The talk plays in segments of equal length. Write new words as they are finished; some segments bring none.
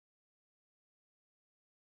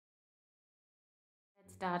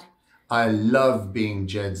dad. I love being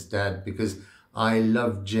Jed's dad because I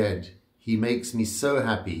love Jed. He makes me so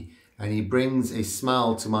happy and he brings a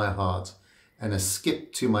smile to my heart and a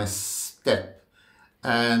skip to my step.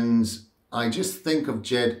 And I just think of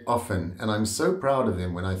Jed often, and I'm so proud of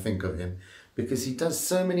him when I think of him because he does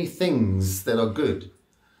so many things that are good.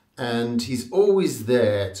 And he's always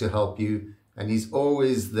there to help you, and he's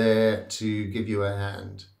always there to give you a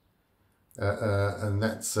hand. And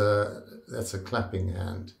that's a clapping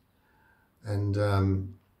hand. And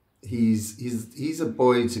he's a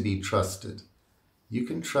boy to be trusted. You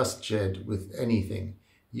can trust Jed with anything.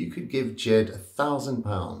 You could give Jed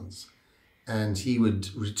 £1,000 and he would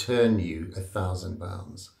return you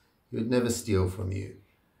 £1,000. He would never steal from you,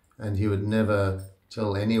 and he would never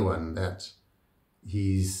tell anyone that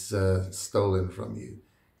he's stolen from you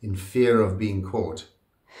in fear of being caught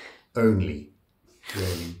only,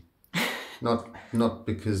 really. Not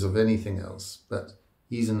because of anything else, but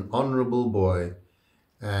he's an honorable boy,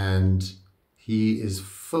 and he is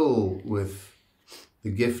full with the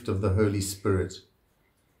gift of the Holy Spirit,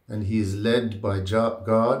 and he is led by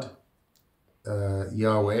God,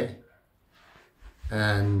 Yahweh,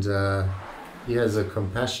 and he has a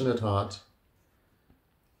compassionate heart,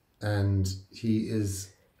 and he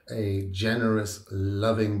is a generous,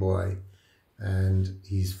 loving boy, and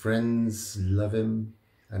his friends love him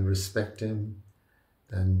and respect him,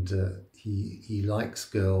 and he likes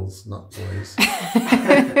girls, not boys,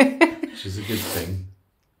 which is a good thing,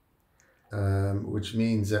 which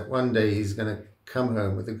means that one day he's going to come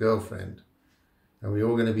home with a girlfriend, and we're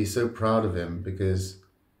all going to be so proud of him because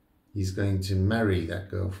he's going to marry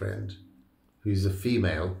that girlfriend who's a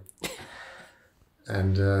female,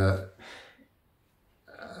 and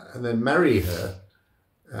then marry her,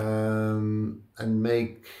 and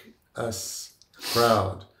make us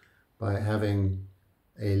proud by having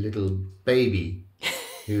a little baby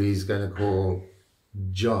who he's going to call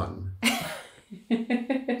John,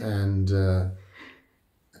 and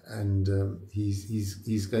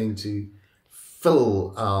he's going to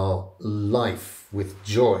fill our life with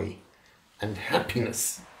joy and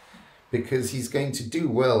happiness because he's going to do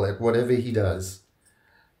well at whatever he does,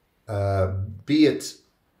 be it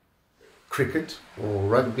cricket or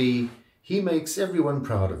rugby. He makes everyone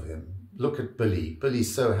proud of him. Look at Billy.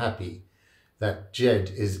 Billy's so happy that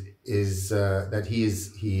Jed is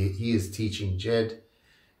teaching Jed.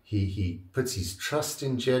 He puts his trust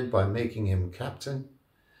in Jed by making him captain,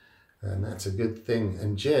 and that's a good thing.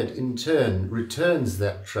 And Jed in turn returns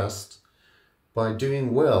that trust by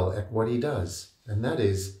doing well at what he does, and that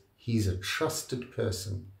is he's a trusted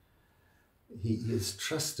person. He is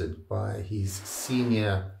trusted by his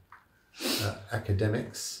senior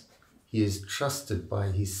academics. He is trusted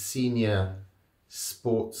by his senior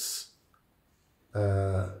sports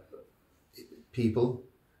people.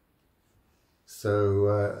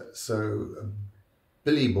 So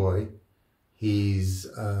Billy boy, he's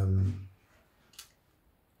It's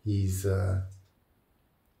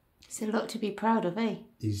a lot to be proud of, eh?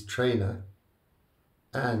 He's trainer,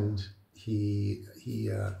 and he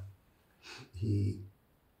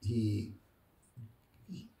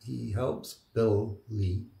helps Bill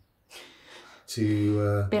Lee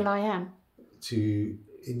to Bill I am. to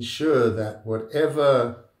ensure that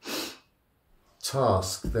whatever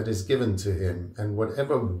task that is given to him and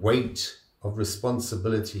whatever weight of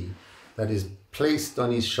responsibility that is placed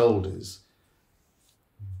on his shoulders,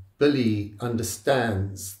 Billy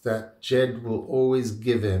understands that Jed will always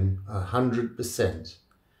give him 100%,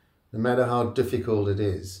 no matter how difficult it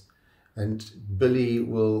is. And Billy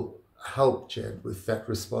will help Jed with that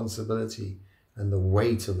responsibility and the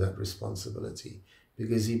weight of that responsibility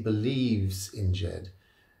because he believes in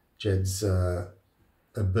Jed's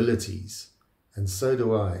abilities. And so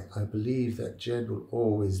do I. I believe that Jed will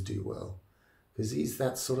always do well because he's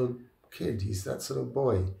that sort of kid. He's that sort of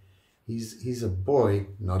boy. He's a boy,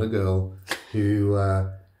 not a girl, who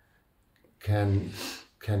can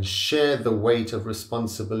share the weight of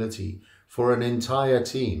responsibility for an entire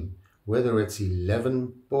team, whether it's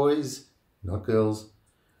 11 boys, not girls,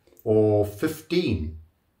 or 15,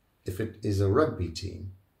 if it is a rugby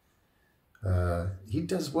team. He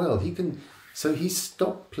does well. So he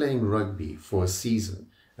stopped playing rugby for a season,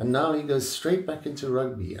 and now he goes straight back into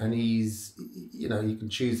rugby, and he can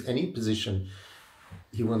choose any position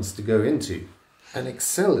he wants to go into and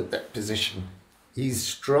excel at that position. He's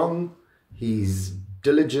strong, he's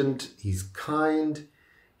diligent, he's kind,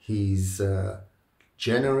 he's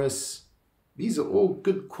generous. These are all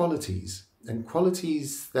good qualities, and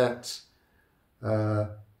qualities that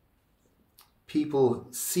people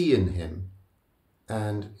see in him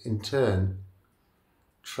and in turn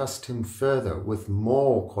trust him further with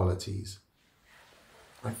more qualities.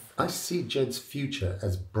 I see Jed's future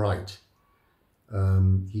as bright.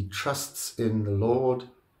 He trusts in the Lord,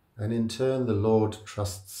 and in turn the Lord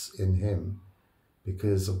trusts in him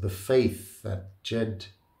because of the faith that Jed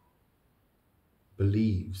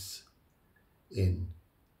believes in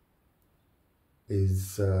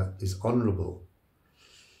is honorable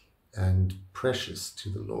and precious to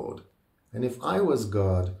the Lord. And if I was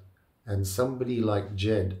God and somebody like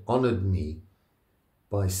Jed honored me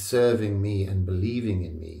by serving me and believing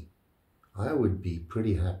in me, I would be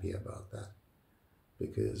pretty happy about that,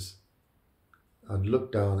 because I'd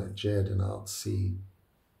look down at Jed and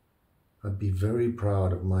I'd be very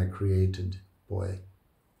proud of my created boy.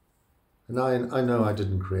 And I know I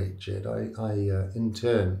didn't create Jed. In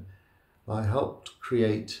turn, I helped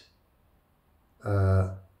create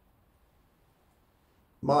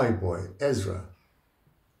my boy, Ezra,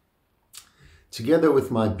 together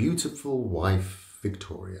with my beautiful wife,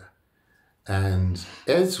 Victoria. And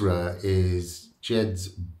Ezra is Jed's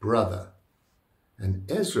brother. And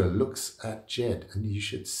Ezra looks at Jed, and you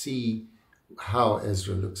should see how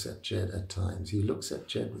Ezra looks at Jed at times. He looks at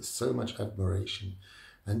Jed with so much admiration.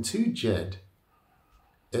 And to Jed,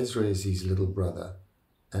 Ezra is his little brother.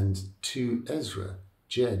 And to Ezra,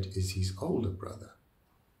 Jed is his older brother,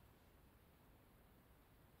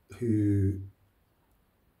 who...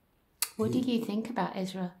 What did you think about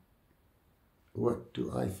Ezra? What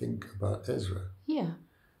do I think about Ezra? Yeah.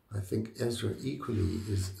 I think Ezra equally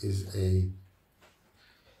is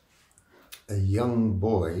a young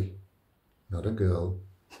boy, not a girl,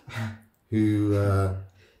 who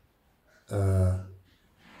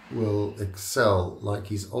will excel like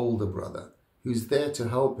his older brother, who's there to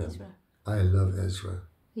help him. Ezra. I love Ezra.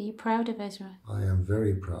 Are you proud of Ezra? I am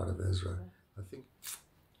very proud of Ezra. I think,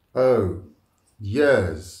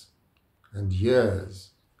 years and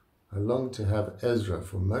years. I long to have Ezra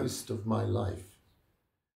for most of my life.